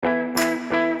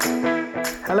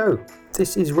Hello,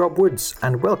 this is Rob Woods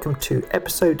and welcome to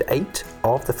episode 8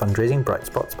 of the Fundraising Bright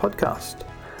Spots podcast.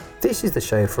 This is the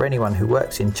show for anyone who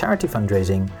works in charity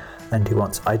fundraising and who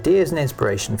wants ideas and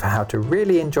inspiration for how to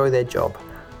really enjoy their job,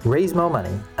 raise more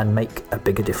money and make a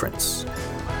bigger difference.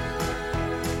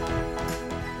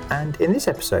 And in this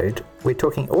episode, we're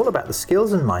talking all about the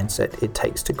skills and mindset it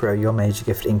takes to grow your major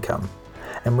gift income.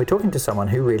 And we're talking to someone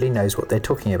who really knows what they're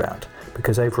talking about,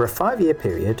 because over a 5-year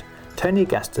period, Tony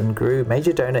Gaston grew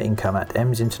major donor income at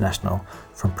EMS International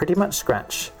from pretty much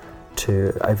scratch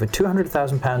to over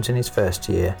 £200,000 in his first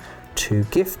year to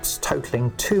gifts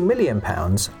totalling £2 million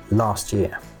last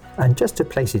year. And just to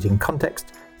place it in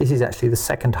context, this is actually the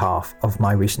second half of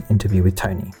my recent interview with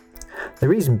Tony. The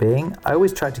reason being, I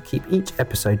always try to keep each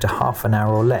episode to half an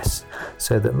hour or less,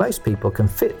 so that most people can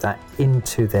fit that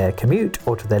into their commute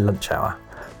or to their lunch hour.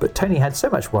 But Tony had so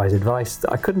much wise advice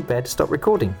that I couldn't bear to stop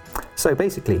recording. So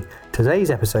basically,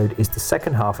 today's episode is the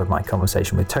second half of my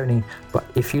conversation with Tony, but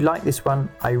if you like this one,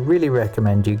 I really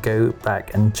recommend you go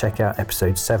back and check out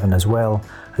episode 7 as well,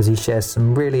 as he shares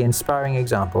some really inspiring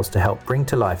examples to help bring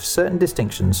to life certain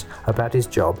distinctions about his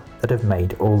job that have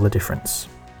made all the difference.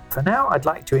 For now, I'd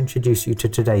like to introduce you to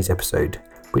today's episode,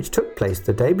 which took place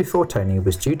the day before Tony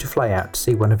was due to fly out to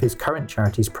see one of his current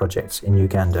charities projects in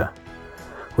Uganda.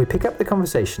 We pick up the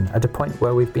conversation at a point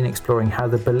where we've been exploring how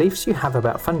the beliefs you have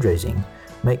about fundraising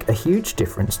make a huge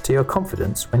difference to your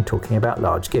confidence when talking about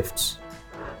large gifts.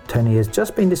 Tony has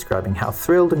just been describing how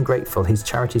thrilled and grateful his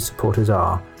charity supporters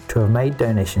are to have made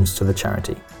donations to the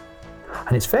charity.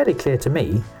 And it's fairly clear to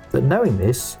me that knowing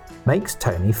this makes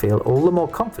Tony feel all the more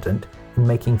confident in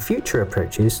making future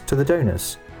approaches to the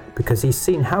donors, because he's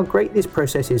seen how great this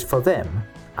process is for them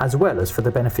as well as for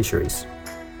the beneficiaries.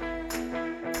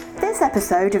 This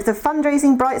episode of the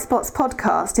Fundraising Bright Spots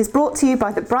podcast is brought to you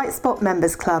by the Bright Spot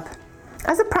Members Club.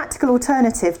 As a practical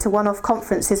alternative to one-off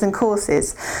conferences and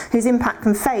courses whose impact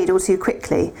can fade all too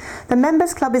quickly, the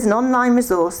Members Club is an online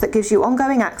resource that gives you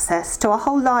ongoing access to a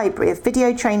whole library of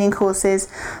video training courses,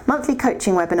 monthly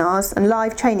coaching webinars and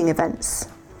live training events.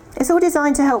 It's all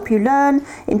designed to help you learn,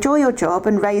 enjoy your job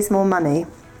and raise more money.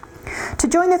 To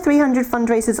join the 300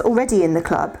 fundraisers already in the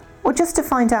club, or just to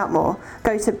find out more,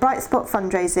 go to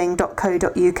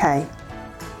brightspotfundraising.co.uk.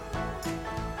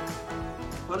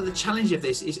 Part of the challenge of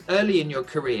this is early in your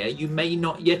career, you may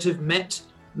not yet have met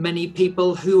many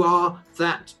people who are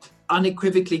that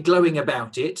unequivocally glowing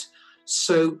about it.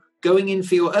 So going in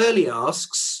for your early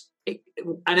asks,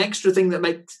 an extra thing that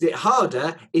makes it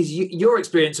harder is your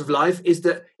experience of life is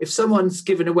that if someone's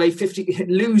given away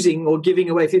losing or giving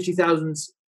away £50,000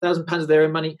 of their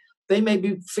own money, they may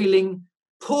be feeling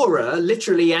poorer,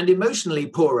 literally and emotionally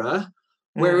poorer.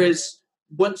 Whereas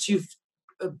once you've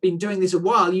been doing this a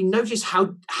while, you notice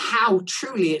how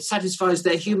truly it satisfies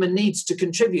their human needs to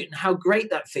contribute and how great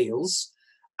that feels.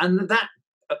 And that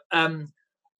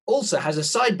also has a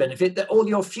side benefit that all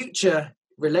your future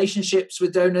relationships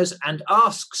with donors and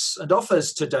asks and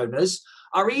offers to donors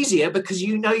are easier because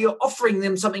you know you're offering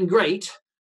them something great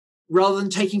rather than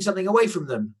taking something away from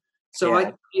them.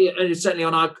 So certainly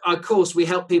on our course, we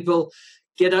help people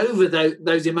get over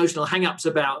those emotional hang-ups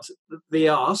about the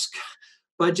ask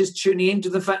by just tuning into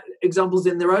the examples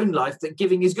in their own life that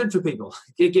giving is good for people.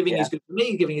 Giving is good for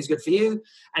me, giving is good for you,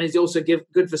 and it's also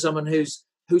good for someone who's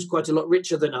quite a lot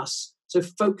richer than us. So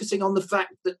focusing on the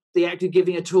fact that the act of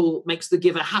giving a tool makes the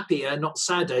giver happier, not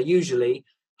sadder, usually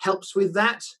helps with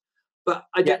that. But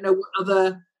I don't know what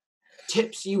other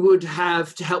tips you would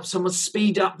have to help someone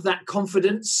speed up that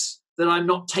confidence that I'm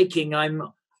not taking,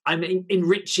 I'm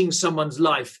enriching someone's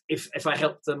life if I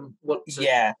help them.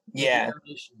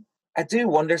 I do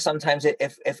wonder sometimes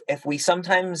if we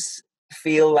sometimes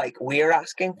feel like we're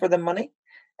asking for the money,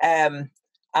 and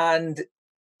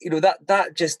you know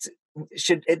that just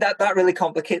should that really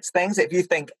complicates things. If you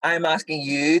think I'm asking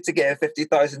you to give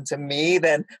 50,000 to me,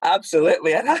 then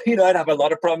absolutely, I'd have a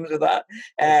lot of problems with that.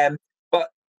 But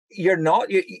you're not,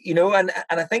 you know, and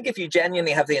I think if you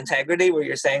genuinely have the integrity where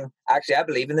you're saying, actually, I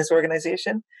believe in this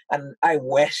organization, and I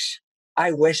wish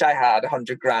I had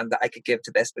 100 grand that I could give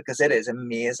to this because it is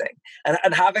amazing,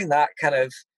 and having that kind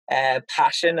of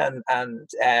passion and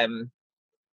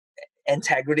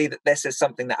integrity that this is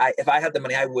something that if I had the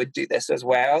money, I would do this as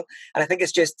well. And I think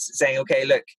it's just saying, okay,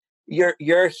 look,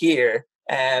 you're here,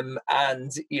 and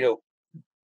you know,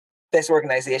 this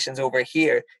organization's over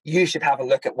here. You should have a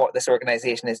look at what this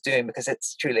organization is doing because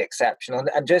it's truly exceptional.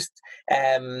 And just,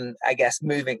 I guess,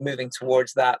 moving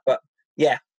towards that. But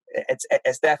yeah,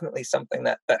 it's definitely something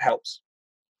that helps.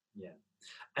 Yeah,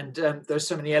 and there's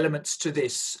so many elements to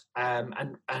this,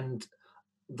 and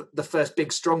the first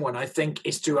big strong one I think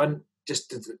is to just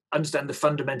to understand the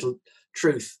fundamental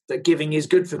truth that giving is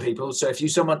good for people. So if you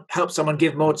help someone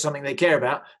give more to something they care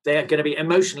about, they're going to be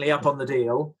emotionally up on the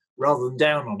deal rather than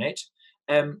down on it.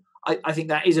 I think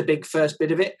that is a big first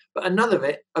bit of it. But another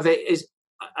bit of it is,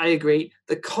 I agree,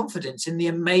 the confidence in the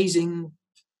amazing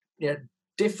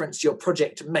difference your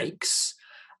project makes,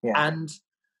 and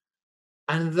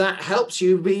that helps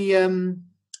you be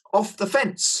off the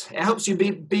fence. It helps you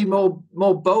be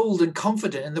more bold and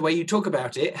confident in the way you talk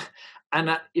about it. And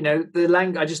the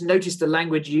language, I just noticed the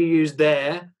language you used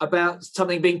there about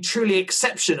something being truly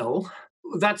exceptional.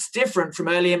 That's different from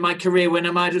early in my career when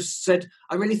I might have said,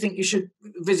 I really think you should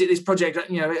visit this project.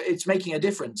 It's making a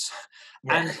difference.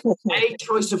 Yeah. And a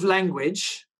choice of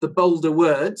language, the bolder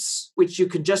words, which you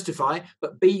can justify,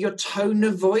 but B, your tone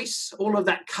of voice, all of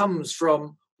that comes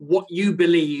from what you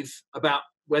believe about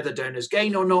whether donors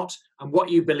gain or not, and what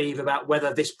you believe about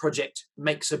whether this project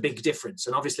makes a big difference.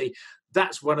 And obviously,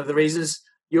 that's one of the reasons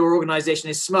your organization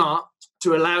is smart,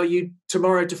 to allow you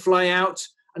tomorrow to fly out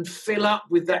and fill up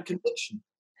with that conviction.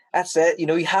 That's it.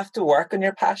 You have to work on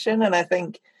your passion. And I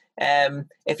think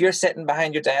if you're sitting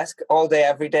behind your desk all day,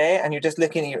 every day, and you're just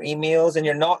looking at your emails and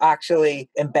you're not actually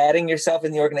embedding yourself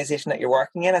in the organization that you're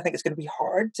working in, I think it's going to be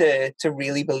hard to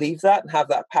really believe that and have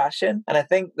that passion. And I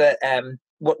think that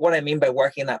what I mean by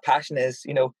working in that passion is,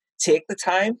 take the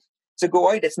time to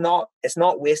go out. It's not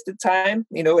wasted time.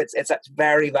 It's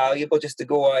very valuable just to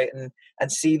go out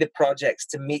and see the projects,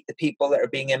 to meet the people that are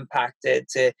being impacted,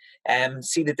 to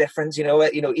see the difference.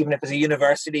 Even if it's a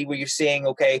university where you're seeing,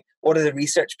 okay, what are the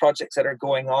research projects that are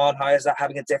going on? How is that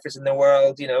having a difference in the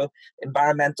world?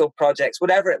 Environmental projects,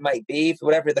 whatever it might be,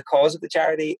 whatever the cause of the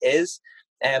charity is,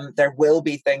 there will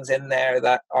be things in there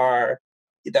that are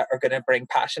going to bring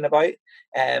passion about,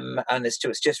 and it's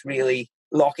just really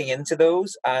locking into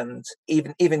those, and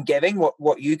even giving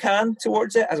what you can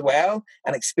towards it as well,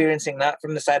 and experiencing that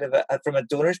from the side of from a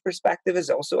donor's perspective is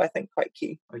also, I think, quite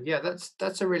key. Yeah,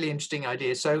 that's a really interesting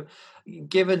idea. So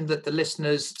given that the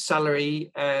listener's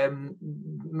salary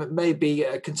may be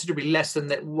considerably less than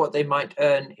what they might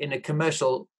earn in a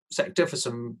commercial sector for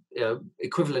some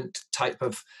equivalent type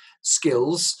of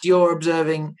skills, you're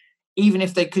observing, even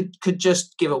if they could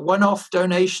just give a one-off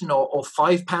donation or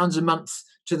 £5 a month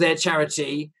to their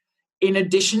charity, in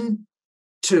addition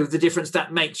to the difference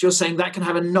that makes, you're saying that can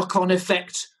have a knock-on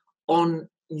effect on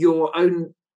your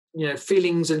own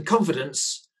feelings and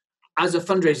confidence as a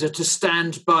fundraiser to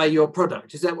stand by your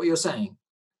product. Is that what you're saying?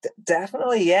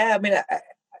 Definitely, yeah. I mean,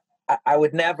 I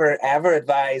would never ever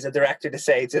advise a director to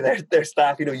say to their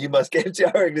staff, you must give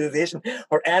to our organization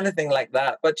or anything like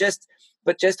that. But just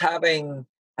having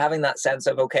that sense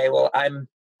of, okay, well,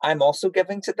 I'm also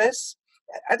giving to this.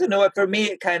 I don't know. For me,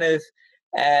 it kind of,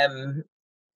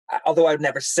 although I would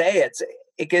never say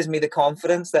it gives me the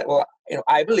confidence that, well,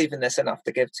 I believe in this enough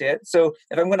to give to it. So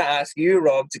if I'm going to ask you,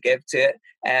 Rob, to give to it,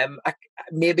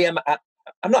 maybe I'm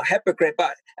not a hypocrite,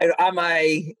 but am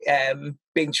I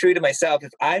being true to myself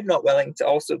if I'm not willing to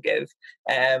also give?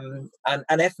 And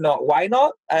if not, why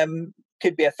not?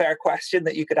 Could be a fair question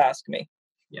that you could ask me.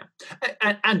 Yeah,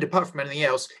 and apart from anything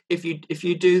else, if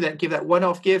you do that, give that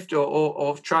one-off gift,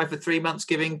 or try for 3 months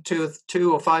giving two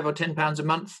or £5 or £10 a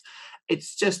month, it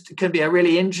can be a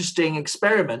really interesting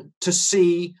experiment to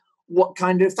see what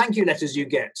kind of thank you letters you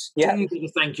get. Yeah. Do you get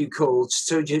a thank you call?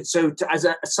 So as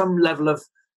some level of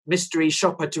mystery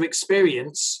shopper to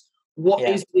experience what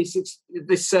is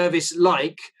this service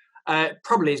like,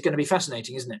 probably is going to be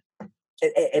fascinating, isn't it?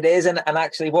 It is, and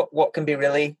actually, what can be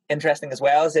really interesting as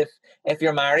well is if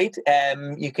you're married,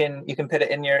 you can put it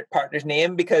in your partner's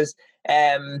name, because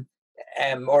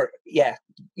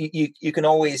you can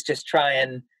always just try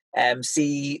and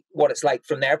see what it's like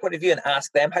from their point of view and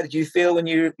ask them, how did you feel when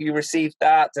you received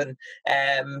that, and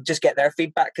just get their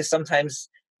feedback, because sometimes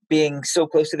being so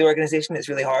close to the organization, it's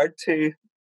really hard to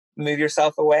move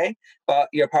yourself away, but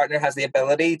your partner has the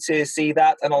ability to see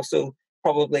that, and also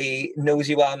probably knows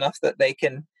you well enough that they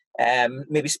can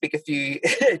maybe speak a few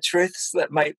truths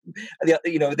that might,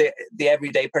 the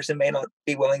everyday person may not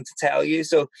be willing to tell you.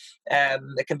 So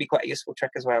it can be quite a useful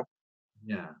trick as well.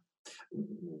 Yeah.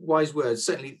 Wise words,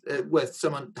 certainly worth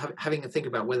someone having a think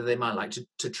about whether they might like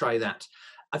to try that.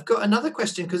 I've got another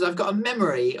question, because I've got a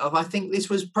memory of, I think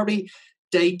this was probably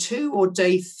day 2 or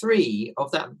day 3 of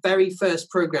that very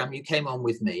first program you came on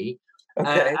with me. Okay.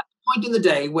 At the point in the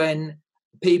day when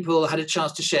people had a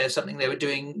chance to share something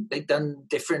they'd done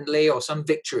differently, or some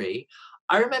victory.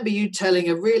 I remember you telling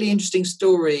a really interesting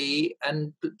story,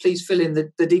 and please fill in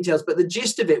the details, but the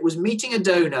gist of it was meeting a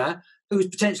donor who was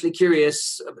potentially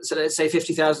curious, so let's say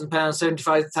 £50,000,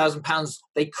 £75,000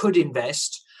 they could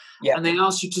invest, and they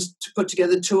asked you to put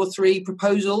together 2 or 3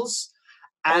 proposals.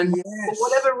 And yes. for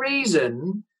whatever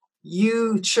reason,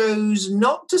 you chose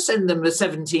not to send them a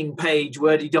 17-page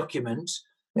wordy document,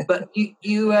 but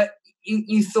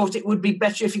you thought it would be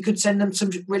better if you could send them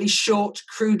some really short,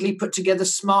 crudely put together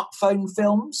smartphone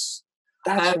films.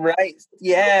 That's right.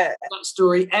 Yeah. That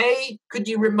story. Could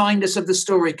you remind us of the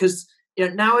story? Because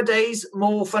nowadays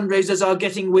more fundraisers are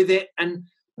getting with it and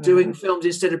doing films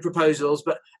instead of proposals.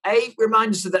 But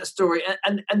remind us of that story,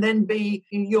 and then B,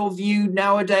 your view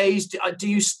nowadays. Do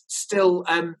you still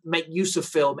make use of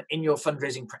film in your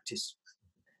fundraising practice?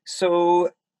 So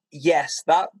yes,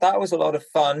 that was a lot of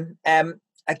fun.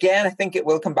 Again, I think it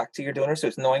will come back to your donor, so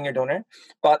it's knowing your donor.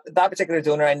 But that particular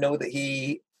donor, I know that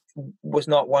he was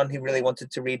not one who really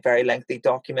wanted to read very lengthy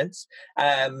documents.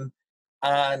 And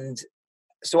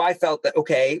so I felt that,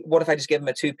 okay, what if I just give him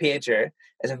a 2-pager?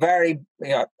 It's a very,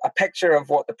 a picture of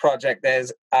what the project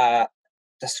is, a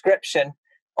description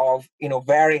of,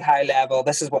 very high level,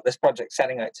 this is what this project's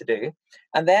setting out to do.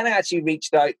 And then I actually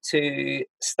reached out to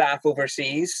staff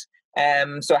overseas.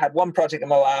 So I had one project in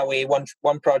Malawi,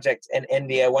 one project in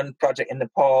India, one project in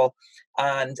Nepal,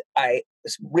 and I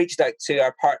reached out to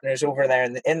our partners over there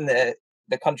in the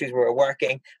countries where we're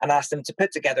working and asked them to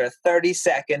put together a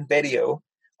 30-second video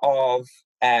of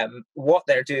what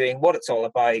they're doing, what it's all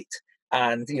about,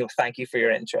 and thank you for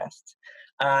your interest.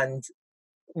 And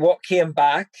what came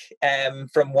back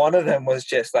from one of them was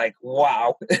just like,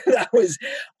 wow, that was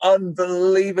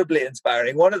unbelievably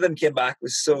inspiring. One of them came back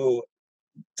was so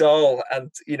dull,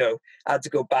 and I had to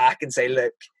go back and say,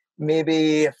 look,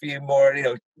 maybe a few more,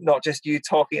 not just you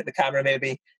talking at the camera,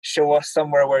 maybe show us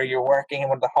somewhere where you're working in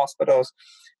one of the hospitals.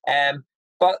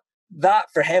 But that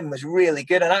for him was really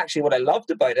good. And actually what I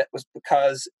loved about it was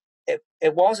because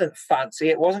it wasn't fancy,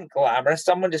 it wasn't glamorous.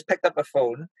 Someone just picked up a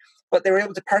phone, but they were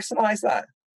able to personalize that.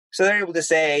 So they're able to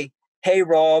say, hey,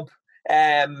 Rob,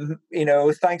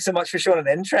 thanks so much for showing an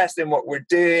interest in what we're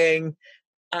doing.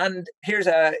 And here's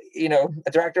a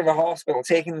director of a hospital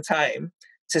taking the time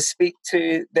to speak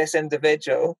to this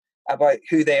individual about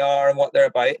who they are and what they're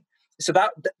about. So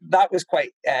that was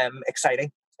quite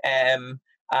exciting.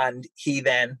 And he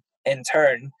then, in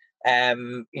turn,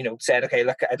 said, okay,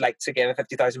 look, I'd like to give a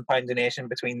 £50,000 donation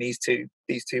between these two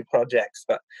projects.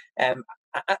 But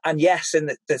and yes, in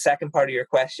the second part of your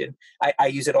question, I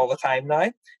use it all the time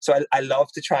now. So I love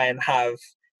to try and have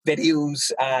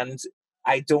videos, and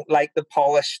I don't like the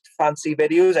polished fancy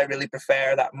videos. I really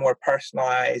prefer that more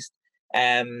personalized,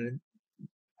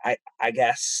 I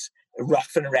guess,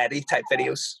 rough and ready type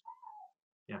videos.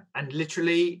 Yeah, and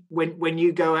literally when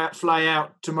you fly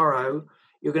out tomorrow,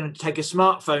 you're going to take a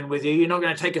smartphone with you. You're not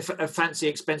going to take a fancy,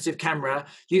 expensive camera.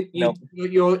 Nope.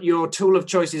 Your tool of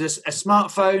choice is a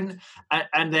smartphone,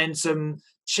 and then some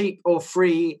cheap or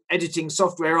free editing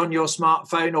software on your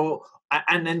smartphone,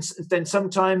 and then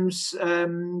sometimes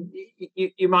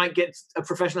you might get a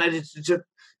professional editor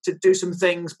to do some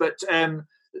things, but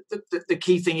the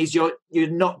key thing is you're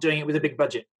not doing it with a big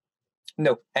budget.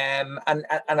 No, and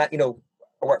I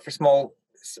work for small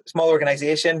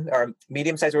organization or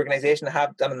medium-sized organization. I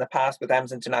have done in the past with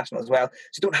EMS International as well.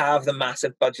 So don't have the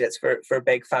massive budgets for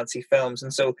big fancy films,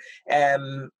 and so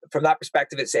from that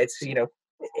perspective, it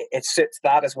suits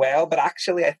that as well. But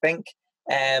actually, I think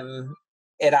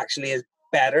it actually is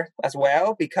better as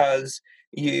well, because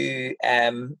you,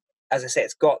 as I say,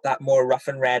 it's got that more rough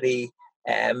and ready,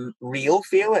 real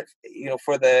feel.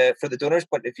 For the donor's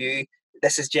point of view,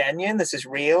 this is genuine, this is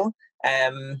real.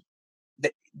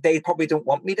 They probably don't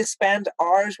want me to spend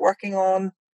hours working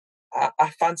on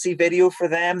a fancy video for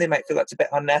them. They might feel that's a bit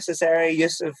unnecessary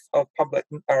use of public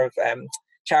or of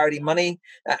charity money,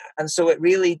 and so it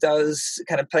really does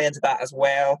kind of play into that as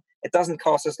well. It doesn't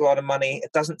cost us a lot of money,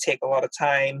 it doesn't take a lot of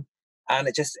time, and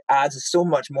it just adds so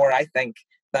much more, I think,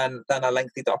 than a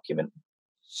lengthy document.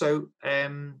 So,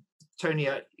 Tony,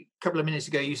 a couple of minutes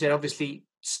ago, you said obviously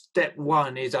step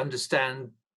one is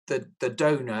understand the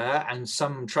donor, and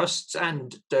some trusts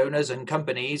and donors and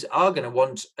companies are going to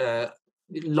want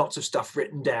lots of stuff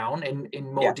written down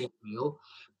in more detail.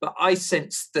 But I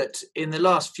sense that in the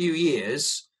last few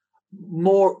years,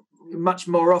 much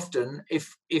more often,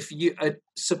 if a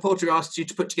supporter asks you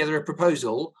to put together a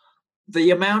proposal,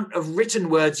 the amount of written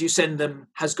words you send them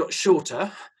has got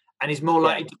shorter and is more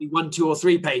likely to be 1, 2, or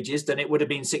 3 pages than it would have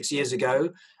been 6 years ago.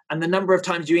 And the number of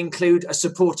times you include a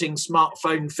supporting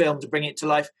smartphone film to bring it to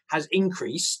life has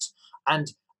increased.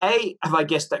 And A, have I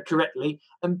guessed that correctly?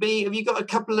 And B, have you got a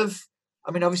couple of,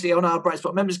 obviously on our Bright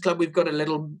Spot Members Club, we've got a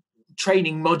little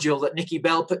training module that Nikki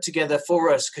Bell put together for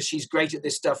us, because she's great at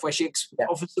this stuff, where she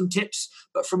offers some tips.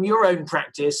 But from your own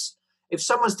practice, if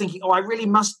someone's thinking, I really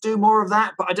must do more of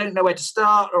that, but I don't know where to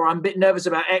start, or I'm a bit nervous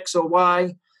about X or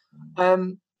Y,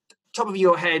 Top of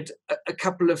your head, a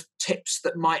couple of tips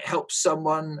that might help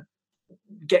someone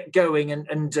get going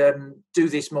and do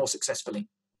this more successfully?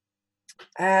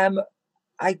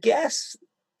 I guess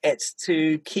it's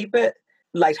to keep it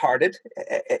lighthearted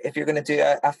if you're going to do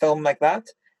a film like that.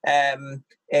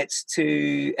 It's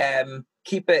to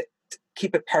keep it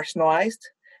personalized.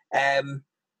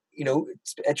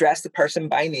 Address the person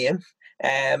by name.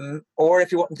 Or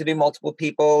if you're wanting to do multiple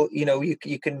people,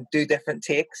 you can do different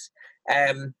takes.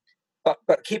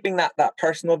 But keeping that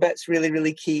personal bit's really,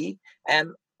 really key.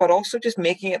 But also just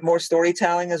making it more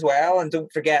storytelling as well. And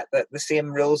don't forget that the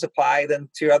same rules apply then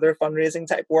to other fundraising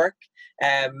type work.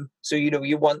 So,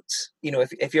 you want,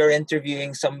 if you're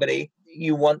interviewing somebody,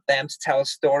 you want them to tell a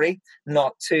story,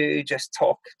 not to just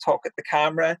talk at the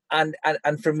camera. And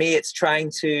for me, it's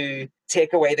trying to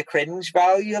take away the cringe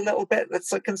value a little bit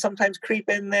that can sometimes creep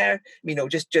in there.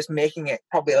 Just making it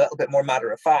probably a little bit more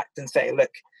matter of fact and say,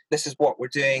 look, this is what we're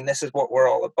doing. This is what we're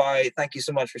all about. Thank you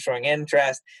so much for showing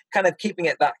interest. Kind of keeping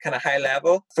it that kind of high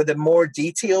level. For the more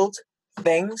detailed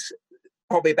things,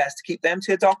 probably best to keep them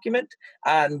to a document,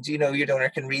 and your donor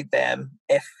can read them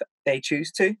if they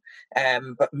choose to,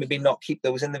 but maybe not keep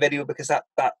those in the video because that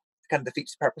kind of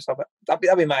defeats the purpose of it.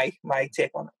 That'll be my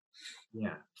take on it.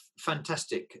 Yeah,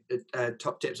 fantastic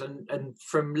top tips. And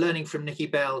from learning from Nikki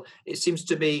Bell, it seems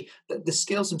to me that the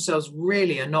skills themselves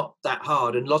really are not that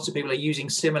hard, and lots of people are using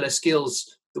similar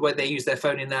skills the way they use their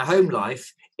phone in their home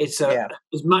life. It's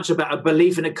as much about a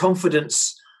belief and a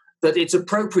confidence that it's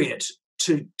appropriate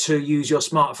to use your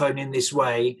smartphone in this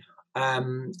way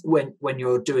when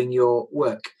you're doing your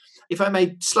work. If I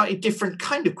may, slightly different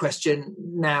kind of question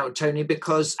now, Tony,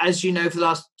 because as you know, for the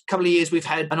last couple of years, we've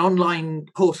had an online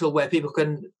portal where people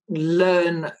can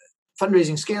learn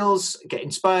fundraising skills, get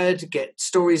inspired, get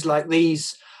stories like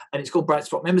these, and it's called Bright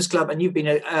Spot Members Club. And you've been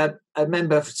a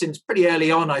member since pretty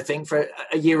early on, I think, for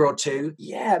a year or two.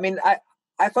 Yeah, I mean,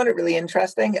 I found it really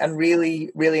interesting and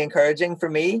really, really encouraging for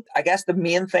me. I guess the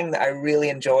main thing that I really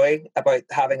enjoy about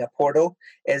having a portal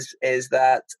is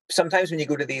that sometimes when you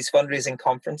go to these fundraising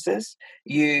conferences,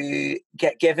 you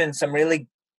get given some really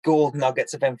gold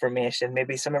nuggets of information,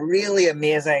 maybe some really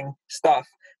amazing stuff.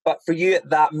 But for you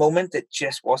at that moment, it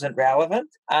just wasn't relevant.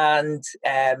 And,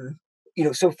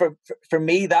 so for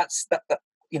me, that's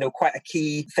quite a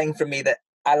key thing for me, that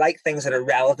I like things that are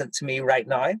relevant to me right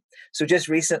now. So just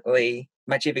recently,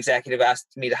 my chief executive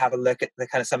asked me to have a look at the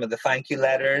kind of some of the thank you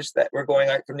letters that were going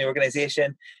out from the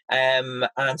organization. And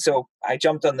so I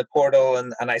jumped on the portal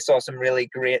and I saw some really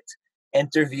great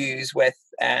interviews with,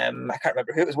 I can't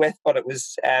remember who it was with, but it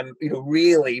was,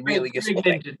 really, really useful.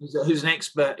 Who's an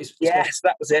expert. Yes,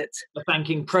 that was it. The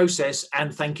thanking process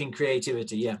and thanking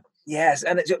creativity, yeah. Yes,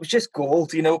 and it was just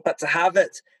gold, but to have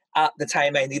it at the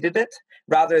time I needed it,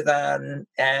 rather than,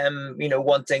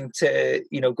 wanting to,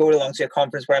 go along to a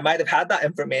conference where I might have had that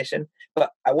information, but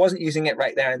I wasn't using it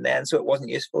right there and then, so it wasn't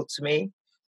useful to me.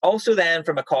 Also then,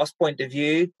 from a cost point of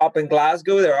view, up in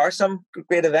Glasgow, there are some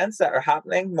great events that are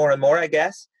happening more and more, I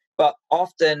guess, but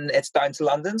often it's down to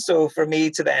London. So for me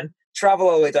to then travel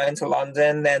all the way down to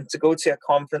London, then to go to a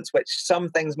conference, which some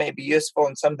things may be useful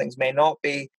and some things may not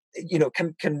be,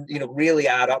 can really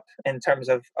add up in terms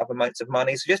of amounts of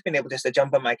money. So just being able just to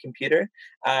jump on my computer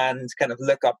and kind of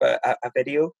look up a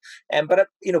video, but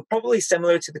probably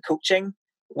similar to the coaching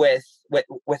with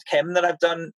Kim that I've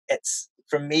done. It's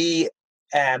for me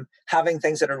having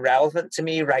things that are relevant to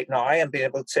me right now and being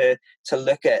able to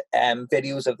look at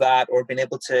videos of that, or being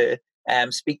able to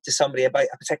speak to somebody about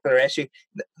a particular issue.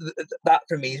 That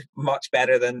for me is much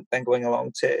better than going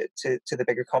along to the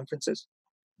bigger conferences.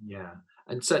 Yeah.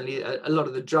 And certainly a lot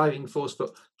of the driving force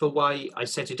for why I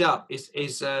set it up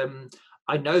is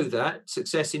I know that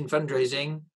success in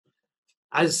fundraising,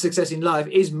 as success in life,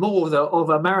 is more of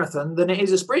a marathon than it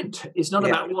is a sprint. It's not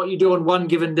about what you do on one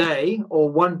given day or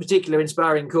one particular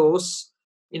inspiring course.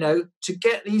 To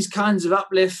get these kinds of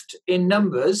uplift in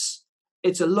numbers,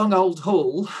 it's a long old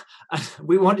haul. And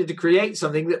we wanted to create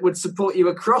something that would support you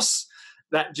across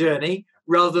that journey,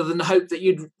 rather than hope that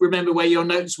you'd remember where your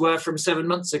notes were from 7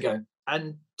 months ago.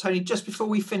 And Tony, just before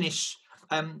we finish,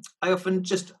 I often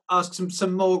just ask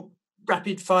some more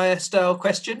rapid fire style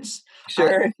questions.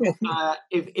 Sure.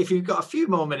 If you've got a few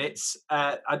more minutes,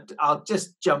 I'll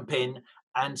just jump in,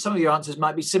 and some of your answers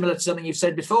might be similar to something you've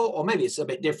said before, or maybe it's a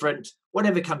bit different,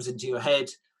 whatever comes into your head.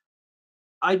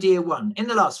 Idea 1. In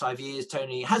the last 5 years,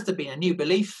 Tony, has there been a new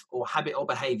belief or habit or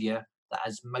behavior that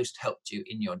has most helped you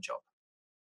in your job?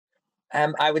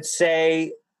 I would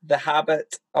say the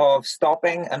habit of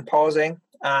stopping and pausing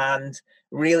and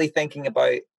really thinking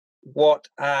about what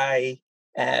I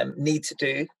need to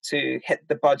do to hit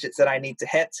the budgets that I need to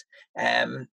hit,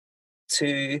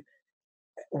 to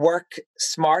work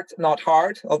smart, not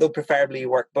hard, although preferably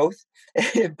work both.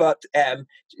 But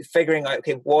figuring out,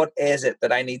 okay, what is it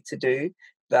that I need to do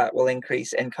that will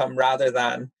increase income, rather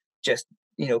than just,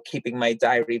 keeping my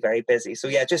diary very busy. So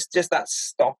yeah, just that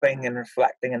stopping and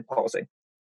reflecting and pausing.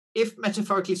 If,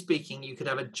 metaphorically speaking, you could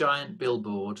have a giant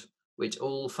billboard which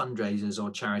all fundraisers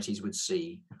or charities would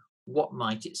see, what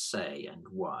might it say and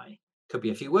why? Could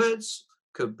be a few words,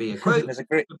 could be a quote, That's a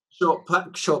great,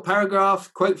 short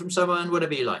paragraph, quote from someone,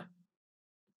 whatever you like.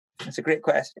 That's a great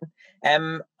question.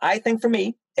 I think for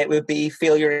me, it would be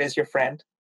failure is your friend.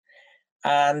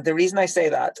 And the reason I say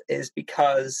that is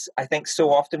because I think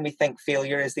so often we think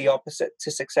failure is the opposite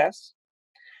to success.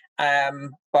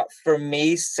 But for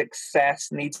me, success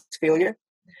needs failure.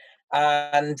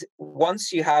 And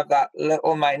once you have that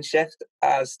little mind shift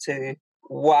as to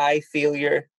why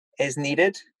failure is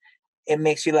needed, it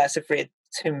makes you less afraid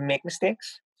to make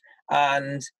mistakes.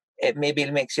 And it maybe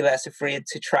makes you less afraid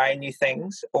to try new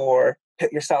things or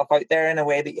put yourself out there in a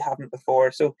way that you haven't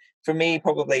before. So for me,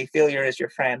 probably failure is your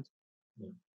friend.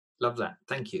 Love that.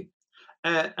 Thank you.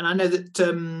 And I know that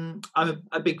I'm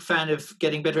a big fan of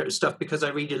getting better at stuff because I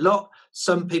read a lot.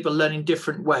 Some people learn in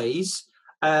different ways.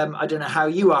 I don't know how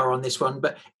you are on this one,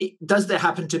 but does there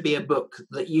happen to be a book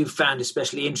that you've found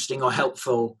especially interesting or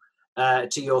helpful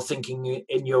to your thinking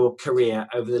in your career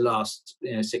over the last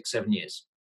 6-7 years?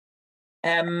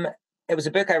 It was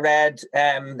a book I read,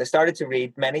 I started to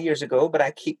read many years ago, but I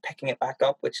keep picking it back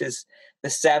up, which is The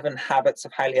 7 Habits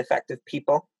of Highly Effective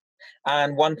People.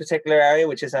 And one particular area,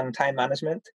 which is on time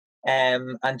management.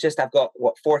 And just, I've got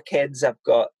 4 kids. I've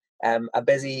got a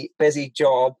busy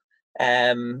job.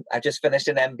 I just finished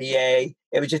an MBA.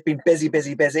 It was just been busy.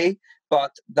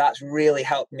 But that's really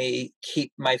helped me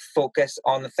keep my focus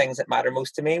on the things that matter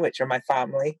most to me, which are my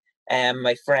family and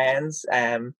my friends,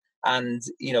 and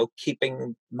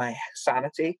keeping my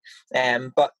sanity.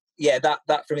 But yeah,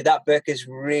 that for me, that book is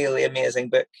really amazing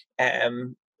book.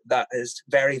 That is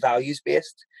very values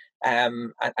based.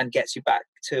 And gets you back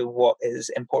to what is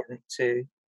important to,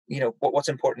 what's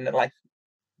important in life.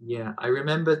 Yeah, I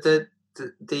remember that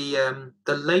the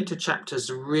later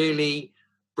chapters really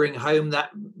bring home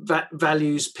that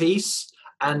values piece,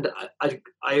 and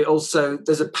I also,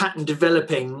 there's a pattern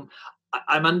developing.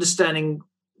 I'm understanding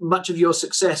much of your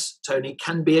success, Tony,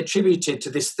 can be attributed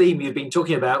to this theme you've been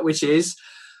talking about, which is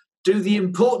do the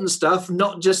important stuff,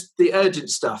 not just the urgent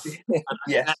stuff.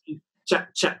 Yes.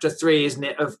 Chapter 3, isn't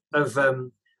it, of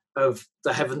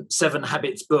the 7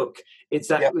 Habits book? It's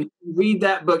that we read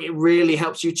that book, it really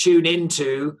helps you tune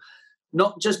into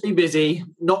not just be busy,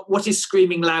 not what is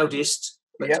screaming loudest,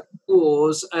 but to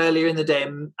pause earlier in the day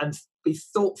and be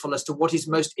thoughtful as to what is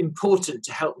most important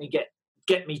to help me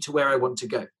get me to where I want to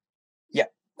go. Yeah,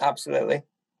 absolutely.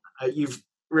 You've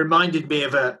reminded me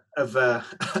of a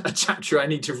chapter I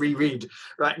need to reread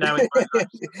right now. Thank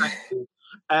you.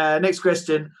 Next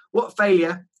question. What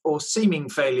failure or seeming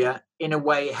failure in a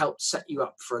way helped set you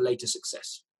up for a later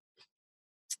success?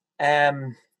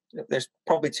 There's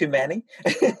probably too many.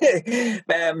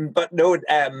 But no,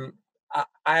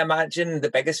 I imagine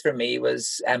the biggest for me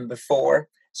was before.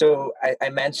 So I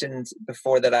mentioned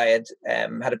before that I had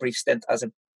had a brief stint as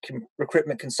a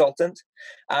recruitment consultant,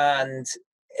 and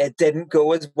it didn't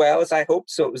go as well as I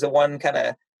hoped. So it was the one kind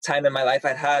of time in my life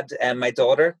I'd had my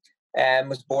daughter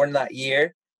was born that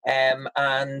year,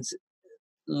 and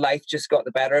life just got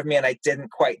the better of me, and I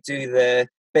didn't quite do the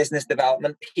business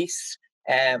development piece,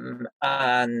 and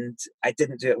I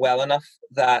didn't do it well enough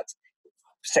that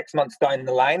 6 months down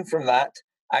the line from that,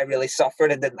 I really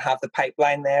suffered and didn't have the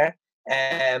pipeline there,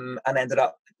 and ended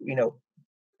up,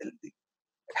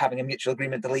 having a mutual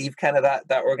agreement to leave kind of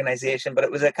that organization. But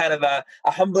it was a kind of a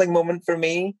humbling moment for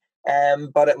me,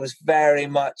 but it was very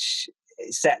much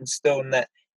set in stone that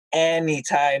any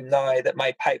time now that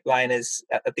my pipeline is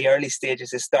at the early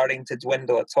stages is starting to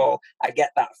dwindle at all, I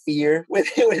get that fear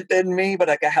within me, but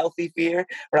like a healthy fear,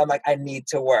 where I'm like, I need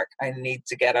to work, I need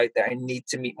to get out there, I need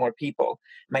to meet more people.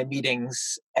 My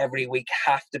meetings every week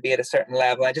have to be at a certain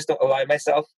level. I just don't allow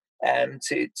myself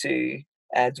to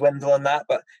dwindle on that.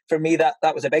 But for me,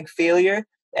 that was a big failure,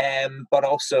 but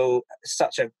also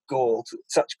such gold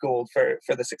for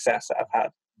the success that I've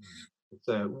had.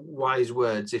 So wise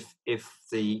words. If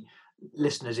the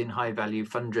listeners in high value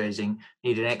fundraising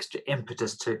need an extra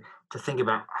impetus to think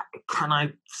about, can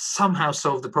I somehow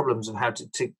solve the problems of how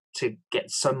to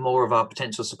get some more of our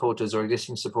potential supporters or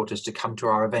existing supporters to come to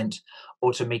our event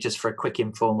or to meet us for a quick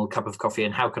informal cup of coffee,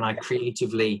 and how can I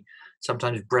creatively,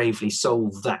 sometimes bravely,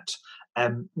 solve that?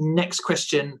 Next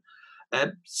question,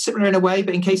 similar in a way,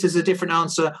 but in case there's a different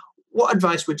answer, what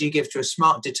advice would you give to a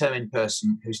smart, determined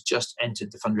person who's just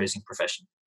entered the fundraising profession?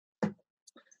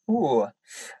 Ooh,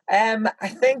 I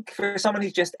think for someone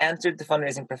who's just entered the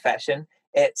fundraising profession,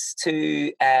 it's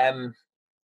to,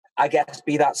 I guess,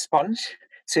 be that sponge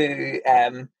to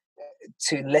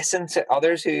listen to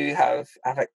others who have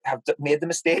made the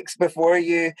mistakes before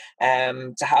you,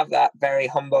 to have that very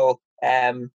humble,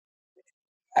 I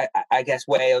guess,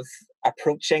 way of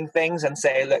approaching things and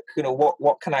say, look,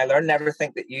 what can I learn? Never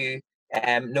think that you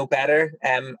know better,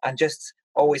 and just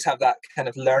always have that kind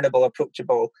of learnable,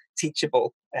 approachable,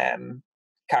 teachable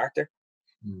character.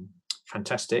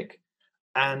 Fantastic.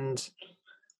 And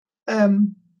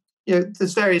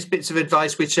there's various bits of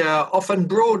advice which are often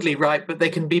broadly right, but they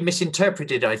can be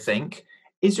misinterpreted, I think.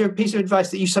 Is there a piece of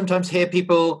advice that you sometimes hear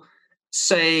people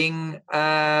saying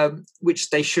which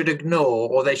they should ignore,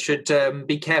 or they should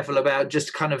be careful about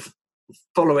just kind of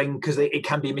following because it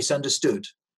can be misunderstood?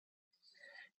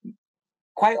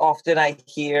 Quite often I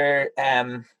hear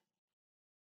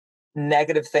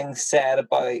negative things said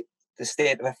about the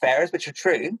state of affairs, which are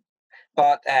true.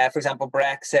 But for example,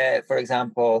 Brexit, for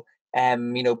example,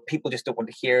 people just don't want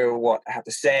to hear what I have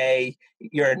to say.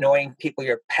 You're annoying people,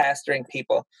 you're pestering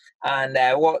people. And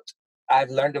what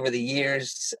I've learned over the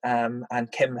years,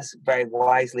 and Kim has very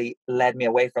wisely led me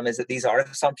away from, is that these are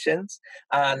assumptions,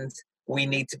 and we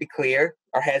need to be clear.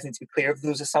 Our heads need to be clear of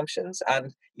those assumptions.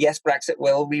 And yes, Brexit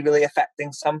will be really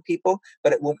affecting some people,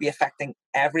 but it won't be affecting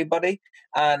everybody.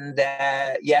 And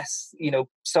yes,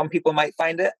 some people might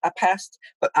find it a pest,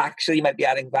 but actually you might be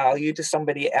adding value to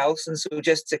somebody else. And so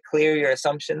just to clear your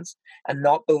assumptions and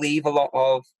not believe a lot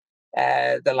of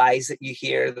the lies that you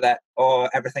hear that,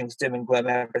 everything's doom and gloom,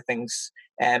 everything's,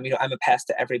 I'm a pest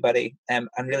to everybody, and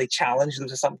really challenge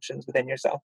those assumptions within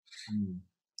yourself.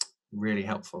 Really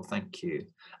helpful, thank you.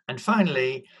 And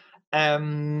finally,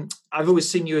 I've always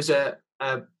seen you as a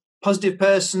positive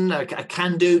person, a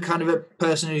can-do kind of a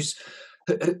person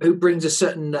who brings a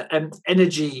certain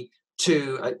energy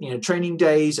to training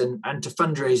days and to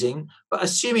fundraising. But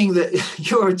assuming that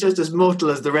you're just as mortal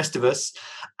as the rest of us,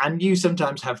 and you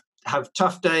sometimes have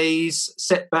tough days,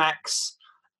 setbacks,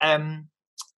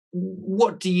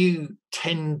 what do you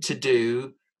tend to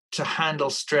do to handle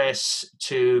stress,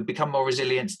 to become more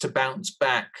resilient, to bounce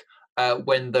back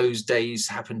when those days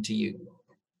happen to you?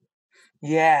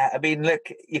 Yeah, I mean, look,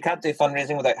 you can't do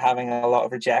fundraising without having a lot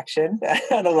of rejection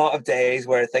and a lot of days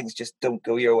where things just don't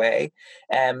go your way.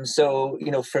 So,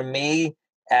 for me,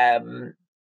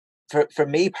 for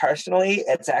me personally,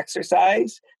 it's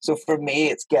exercise. So for me,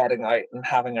 it's getting out and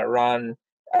having a run,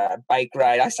 bike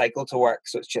ride. I cycle to work,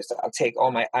 so it's just I'll take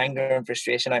all my anger and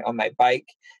frustration out on my bike.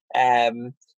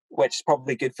 Which is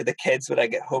probably good for the kids when I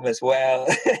get home as well.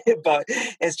 But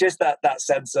it's just that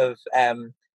sense of,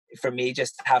 for me,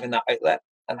 just having that outlet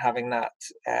and having that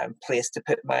place to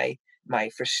put my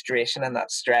frustration and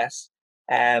that stress.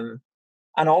 And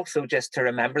also just to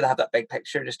remember to have that big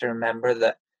picture, just to remember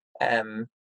that, that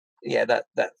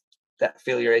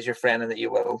failure is your friend, and that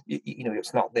you will,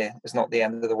 it's not the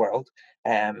end of the world.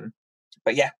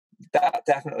 But yeah, that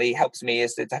definitely helps me,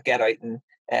 is to get out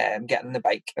and get on the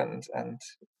bike and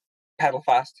pedal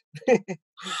fast.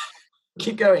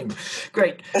 Keep going.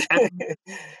 Great.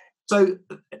 So,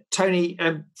 Tony,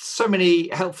 so many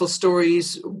helpful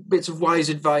stories, bits of wise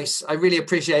advice. I really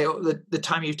appreciate the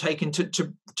time you've taken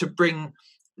to bring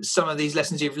some of these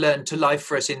lessons you've learned to life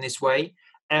for us in this way.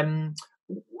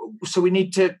 So we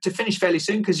need to finish fairly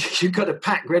soon, because you've got a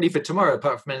pack ready for tomorrow,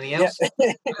 apart from anything else.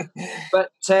 Yeah. But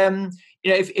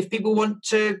if people want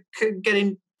to get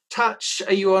in touch,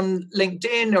 are you on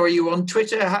LinkedIn or are you on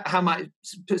Twitter? How might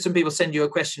some people send you a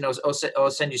question or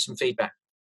send you some feedback?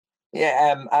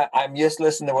 Yeah, I'm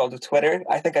useless in the world of Twitter.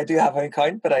 I think I do have an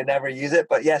account, but I never use it.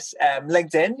 But yes,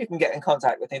 LinkedIn, you can get in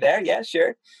contact with me there. Yeah,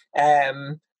 sure.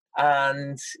 And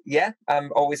yeah,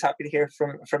 I'm always happy to hear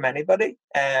from anybody.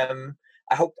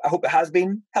 I hope it has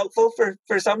been helpful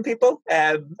for some people.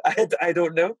 I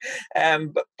don't know.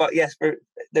 But yes,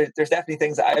 there's definitely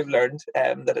things that I've learned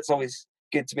that it's always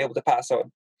good to be able to pass on.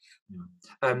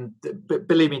 But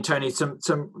believe me, Tony,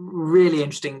 some really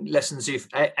interesting lessons you've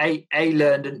a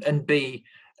learned and b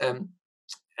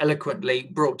eloquently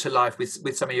brought to life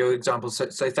with some of your examples.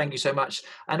 So thank you so much.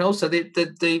 And also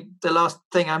the last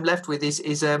thing I'm left with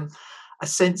is a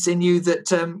sense in you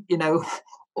that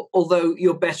although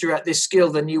you're better at this skill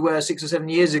than you were 6 or 7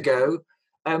 years ago,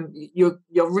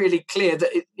 you're really clear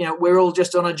that we're all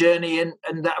just on a journey,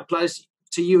 and that applies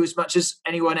to you as much as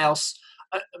anyone else.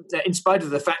 In spite of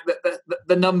the fact that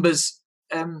the numbers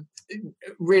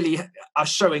really are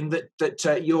showing that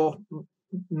you're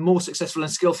more successful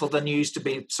and skillful than you used to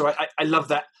be. So I love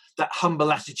that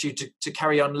humble attitude to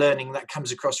carry on learning, that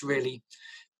comes across really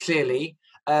clearly.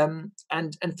 And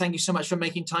thank you so much for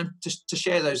making time to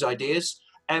share those ideas.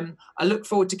 I look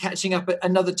forward to catching up at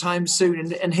another time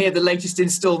soon and hear the latest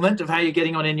instalment of how you're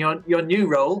getting on in your new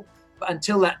role. But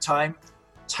until that time,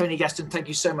 Tony Gaston, thank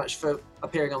you so much for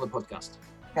appearing on the podcast.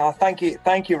 Oh, thank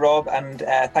you, Rob, and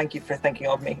thank you for thinking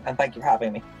of me, and thank you for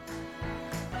having me.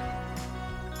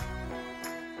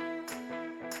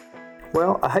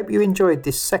 Well, I hope you enjoyed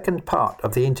this second part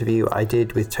of the interview I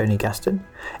did with Tony Gaston.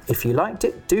 If you liked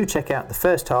it, do check out the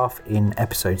first half in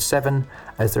episode 7,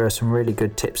 as there are some really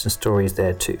good tips and stories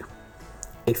there too.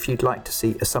 If you'd like to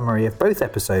see a summary of both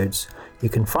episodes, you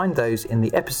can find those in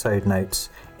the episode notes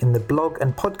in the blog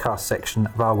and podcast section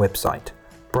of our website,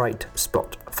 Bright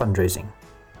Spot Fundraising.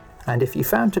 And if you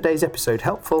found today's episode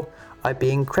helpful, I'd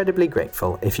be incredibly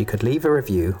grateful if you could leave a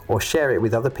review or share it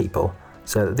with other people,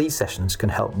 so that these sessions can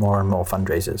help more and more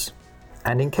fundraisers.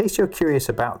 And in case you're curious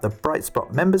about the Bright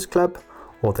Spot Members Club,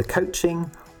 or the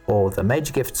coaching, or the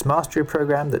Major Gifts Mastery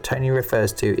Program that Tony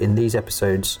refers to in these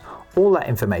episodes, all that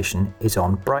information is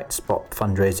on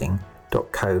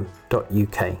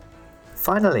brightspotfundraising.co.uk.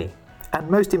 Finally, and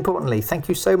most importantly, thank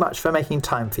you so much for making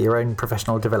time for your own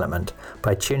professional development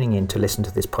by tuning in to listen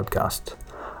to this podcast.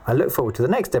 I look forward to the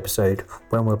next episode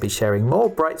when we'll be sharing more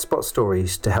Bright Spot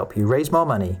stories to help you raise more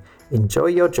money, enjoy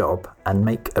your job, and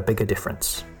make a bigger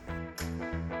difference.